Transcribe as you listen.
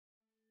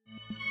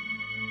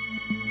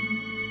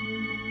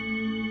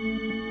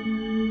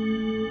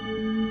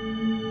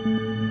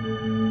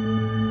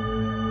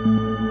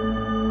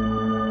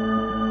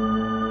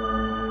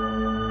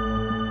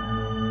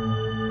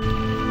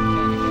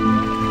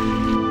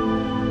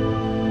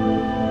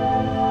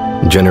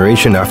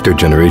Generation after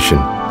generation,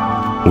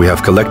 we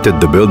have collected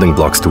the building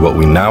blocks to what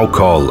we now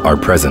call our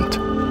present.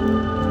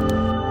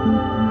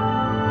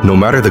 No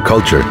matter the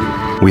culture,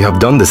 we have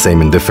done the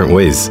same in different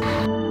ways.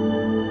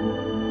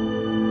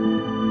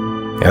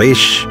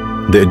 Aish,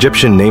 the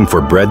Egyptian name for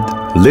bread,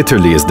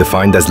 literally is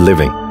defined as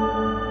living.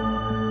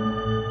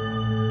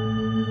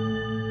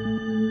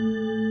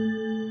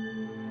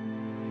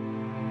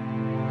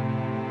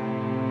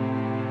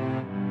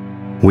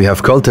 We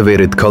have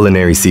cultivated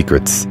culinary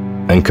secrets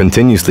and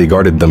continuously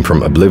guarded them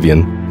from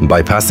oblivion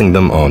by passing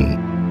them on.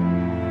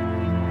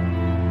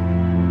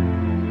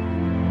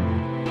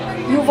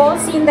 You've all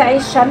seen the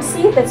Aish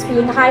Shamsi that's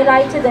being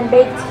highlighted and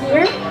baked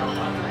here.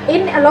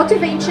 In a lot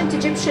of ancient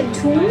Egyptian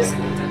tombs,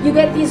 you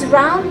get these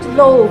round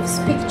loaves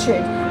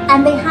pictured,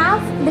 and they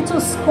have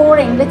little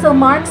scoring, little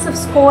marks of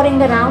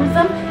scoring around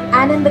them,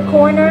 and in the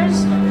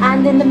corners,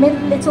 and in the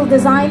middle, little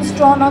designs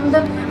drawn on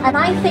them. And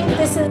I think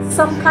this is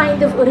some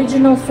kind of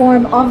original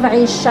form of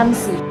Aish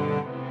Shamsi.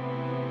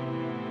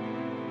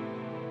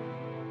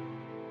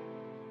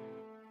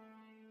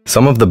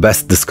 Some of the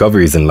best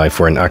discoveries in life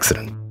were an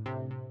accident.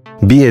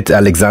 Be it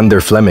Alexander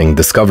Fleming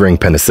discovering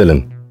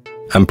penicillin,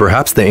 and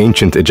perhaps the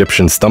ancient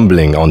Egyptians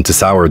stumbling onto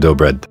sourdough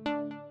bread.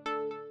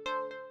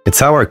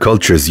 It's how our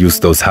cultures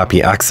used those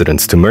happy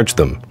accidents to merge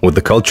them with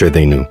the culture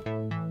they knew,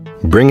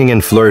 bringing in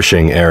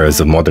flourishing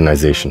eras of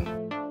modernization.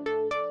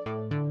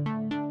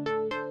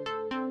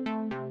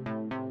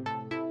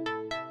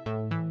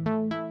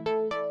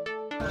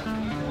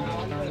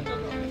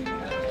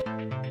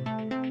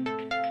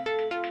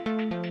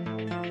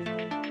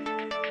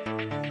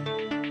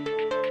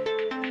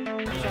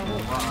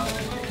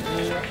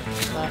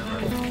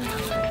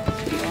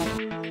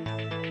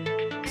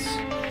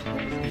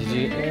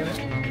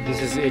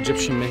 This is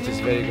Egyptian mint, it's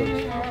very good.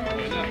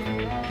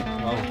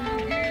 Wow.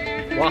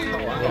 Wow.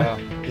 Yeah,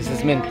 this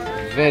is mint,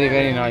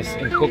 very nice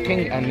in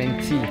cooking and in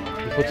tea.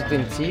 You put it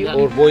in tea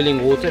or boiling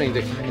water, and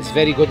it's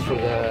very good for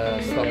the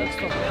stomach.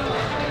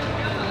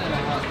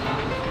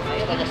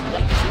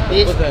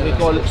 This we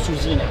call it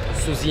suzina.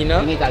 Suzina.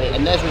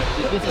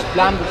 This is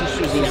lamb, this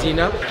is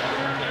suzina.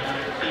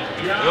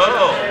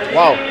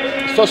 Wow,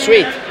 so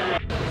sweet.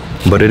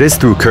 But it is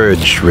through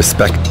courage,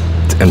 respect,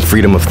 and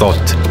freedom of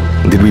thought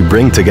did we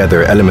bring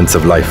together elements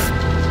of life,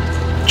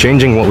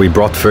 changing what we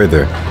brought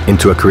further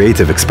into a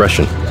creative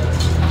expression.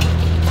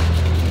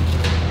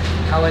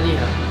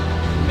 حواليها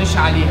مش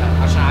عليها،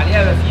 عشان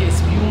عليها بقى فيه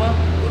اسبيوما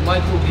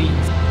والمايكرو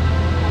جرينز.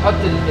 حط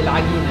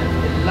العجينة،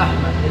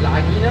 اللحمة،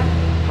 العجينة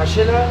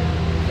هشيلها،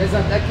 لازم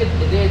اتأكد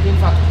ان هي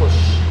تنفع تخش.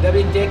 ده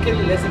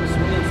بيتاكل لازم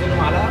الزبون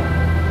ينزله معلقة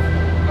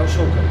أو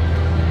شوكة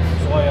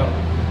صغيرة.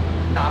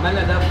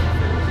 عملنا ده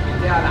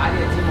بتاع العالية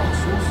دي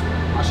مخصوص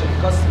عشان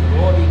يكسر،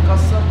 وهو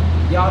بيكسر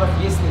يعرف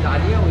يسند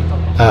عليها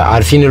ويطلع.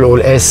 عارفين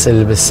القلقاس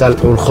اللي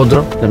بالسلق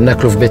والخضرة اللي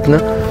بناكله في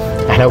بيتنا؟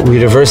 احنا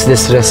we reversed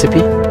this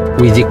recipe,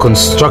 we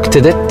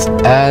deconstructed it,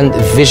 and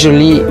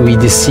visually we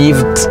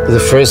deceived the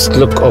first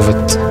look of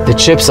it. The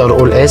chips are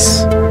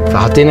قلقاس،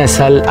 فحطينا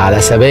سلق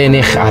على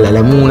سبانخ على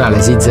ليمون على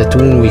زيت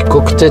زيتون. we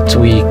cooked it,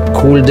 we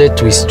cooled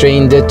it, we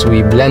strained it,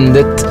 we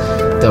blended it،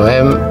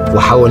 تمام،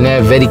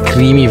 وحولناها very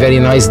creamy very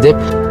nice dip.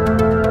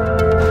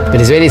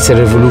 بالنسبة لي it's a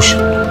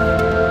revolution.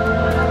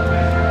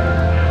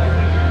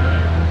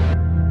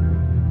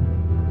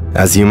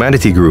 As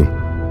humanity grew,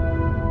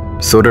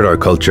 so did our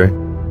culture,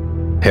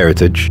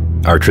 heritage,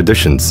 our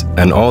traditions,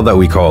 and all that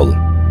we call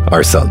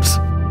ourselves.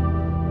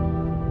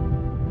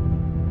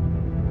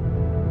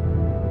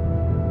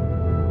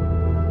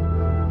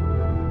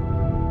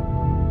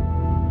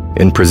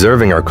 In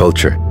preserving our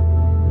culture,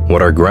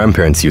 what our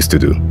grandparents used to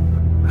do,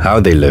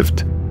 how they lived,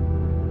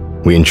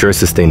 we ensure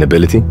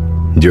sustainability,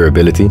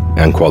 durability,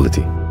 and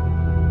quality.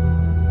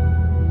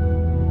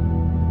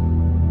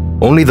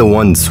 Only the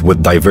ones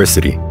with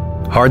diversity,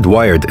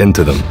 hardwired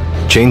into them,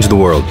 changed the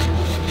world.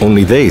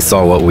 Only they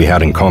saw what we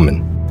had in common,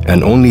 and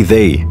only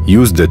they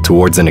used it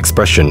towards an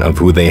expression of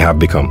who they have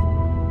become.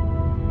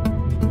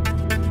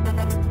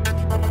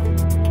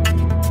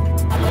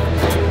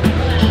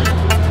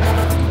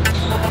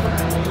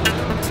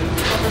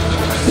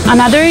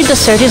 Another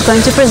dessert he's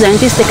going to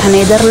present is the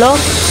canederlo,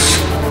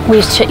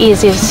 which is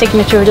his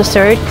signature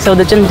dessert. So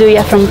the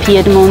gianduja from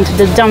Piedmont,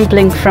 the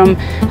dumpling from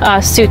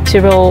Sud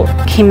Tyrol,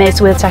 kimes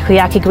with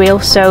takoyaki grill.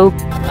 So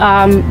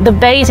the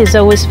base is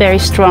always very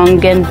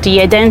strong and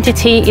the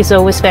identity is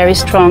always very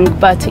strong,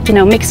 but you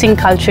know, mixing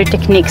culture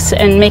techniques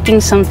and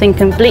making something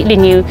completely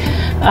new,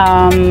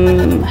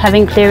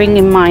 having clearing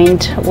in mind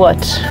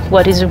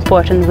what is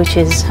important, which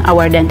is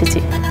our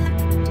identity.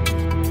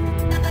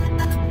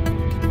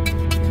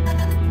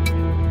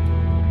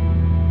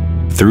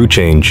 Through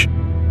change,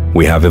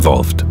 we have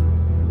evolved.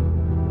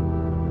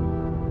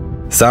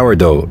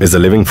 Sourdough is a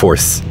living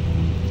force,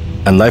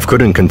 and life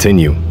couldn't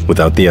continue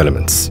without the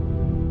elements.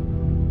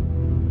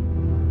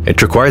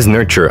 It requires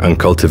nurture and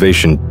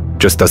cultivation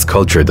just as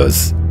culture does.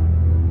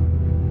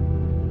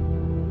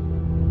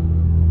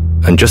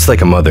 And just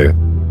like a mother,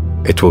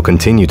 it will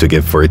continue to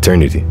give for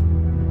eternity.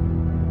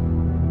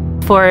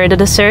 for the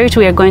dessert,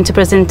 we are going to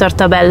present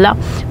torta bella,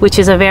 which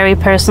is a very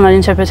personal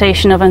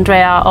interpretation of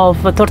Andrea of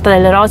torta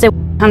delle rose.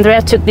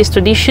 Andrea took this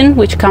tradition,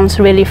 which comes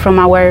really from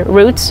our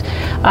roots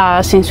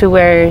since we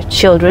were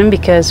children,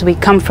 because we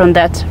come from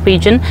that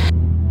region.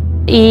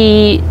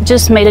 He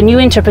just made a new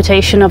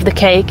interpretation of the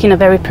cake in a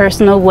very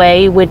personal way,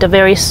 with a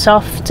very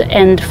soft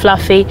and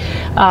fluffy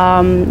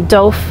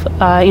dough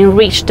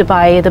enriched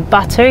by the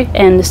butter,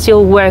 and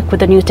still work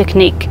with a new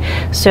technique.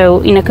 So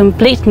in a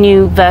complete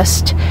new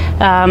vest,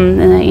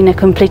 in a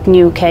complete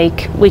new cake,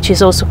 which is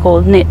also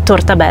called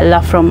torta bella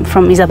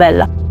from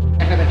Isabella.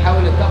 احنا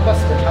بنحول التاباس،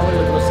 بنحول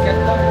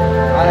البروسكيتا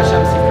على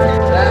شمسي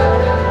بريد. ده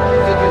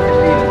فكرة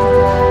الليلة.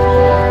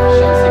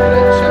 شمسي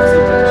بريد، شمسي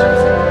بريد،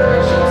 شمسي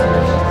بريد، شمسي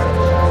بريد.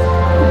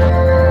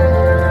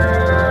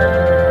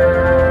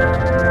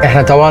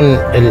 احنا طبعا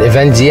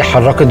الايفنت دي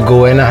حركت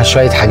جوانا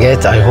شويه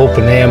حاجات اي هوب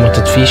ان هي ما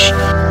تطفيش.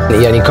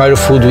 يعني كايرو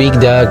فود ويك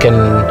ده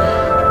كان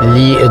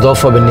ليه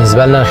اضافه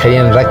بالنسبه لنا،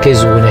 خلينا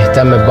نركز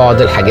ونهتم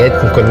ببعض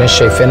الحاجات ما كناش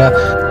شايفينها.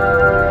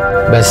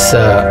 بس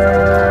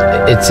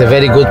it's a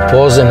very good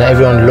pause and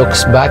everyone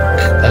looks back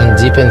and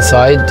deep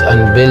inside and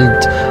build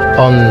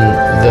on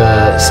the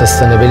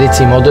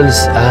sustainability models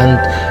and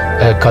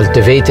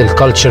cultivate the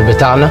culture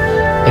بتاعنا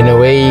in a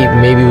way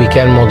maybe we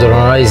can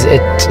modernize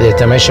it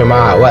يتماشى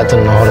مع وقت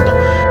النهارده.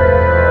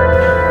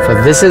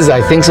 This is,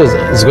 I think, so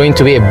it's going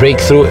to be a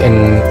breakthrough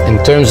in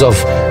terms of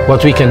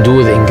what we can do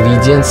with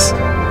ingredients,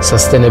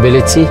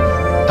 sustainability,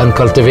 and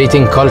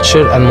cultivating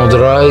culture and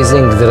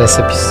modernizing the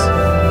recipes.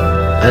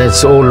 And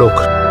it's all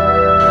local.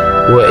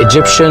 We're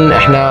Egyptian,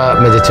 احنا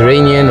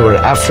Mediterranean,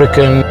 we're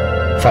African.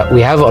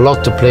 We have a lot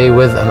to play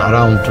with and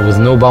around with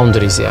no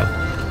boundaries. Yeah.